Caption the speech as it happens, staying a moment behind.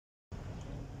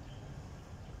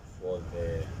for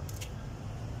the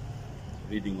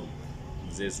reading of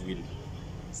Mzee's will,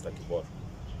 Mr. Kibor.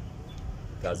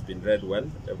 It has been read well,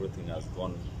 everything has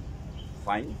gone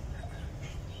fine.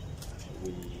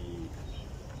 We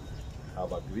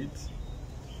have agreed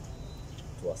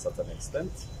to a certain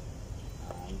extent,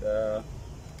 and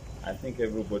I think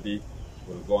everybody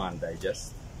will go and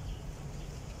digest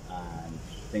and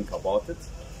think about it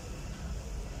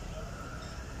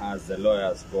as the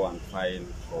lawyers go and file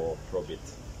for probate.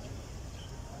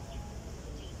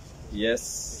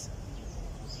 Yes,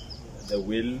 the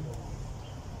will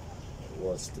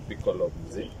was typical of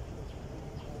Mzee.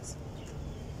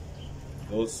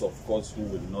 Those, of course, who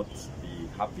will not be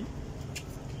happy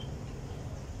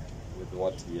with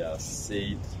what he has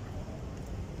said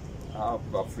have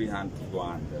a free hand to go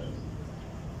and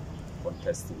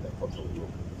contest in the court of law.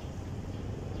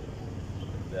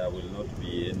 There will not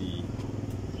be any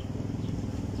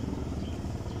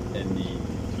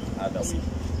other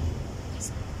window.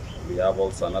 We have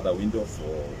also another window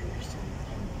for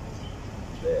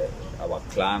our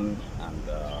clan and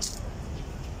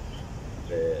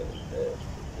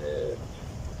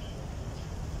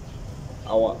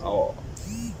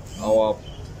our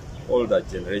older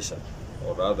generation,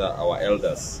 or rather our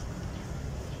elders,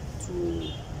 to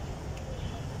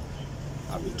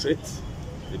arbitrate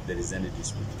if there is any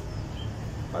dispute.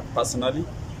 But personally,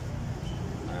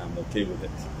 I am okay with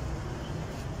it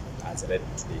as read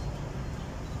today.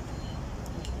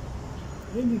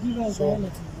 When you give us the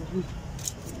highlights in the week,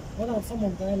 what are some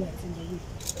of the highlights in the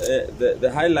week?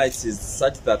 The highlights is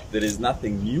such that there is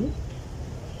nothing new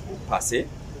per se.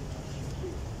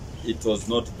 It was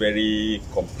not very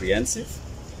comprehensive.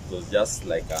 It was just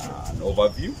like an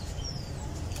overview,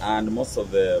 and most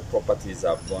of the properties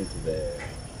have gone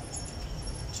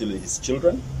to his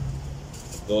children,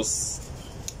 those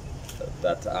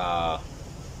that are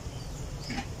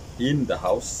in the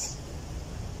house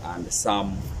and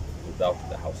some without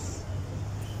the house.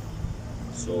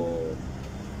 So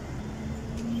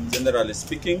generally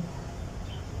speaking,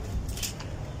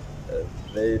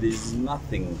 there is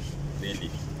nothing really.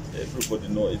 Everybody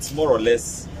knows it's more or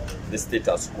less the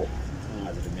status quo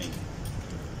has remained.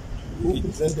 Who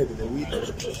presented the will,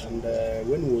 and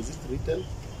when was it written?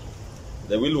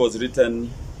 The will was written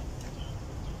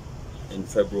in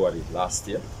February last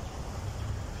year,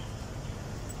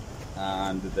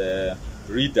 and the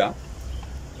reader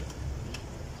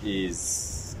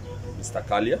is Mr.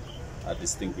 Kalia, a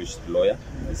distinguished lawyer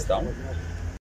in this town.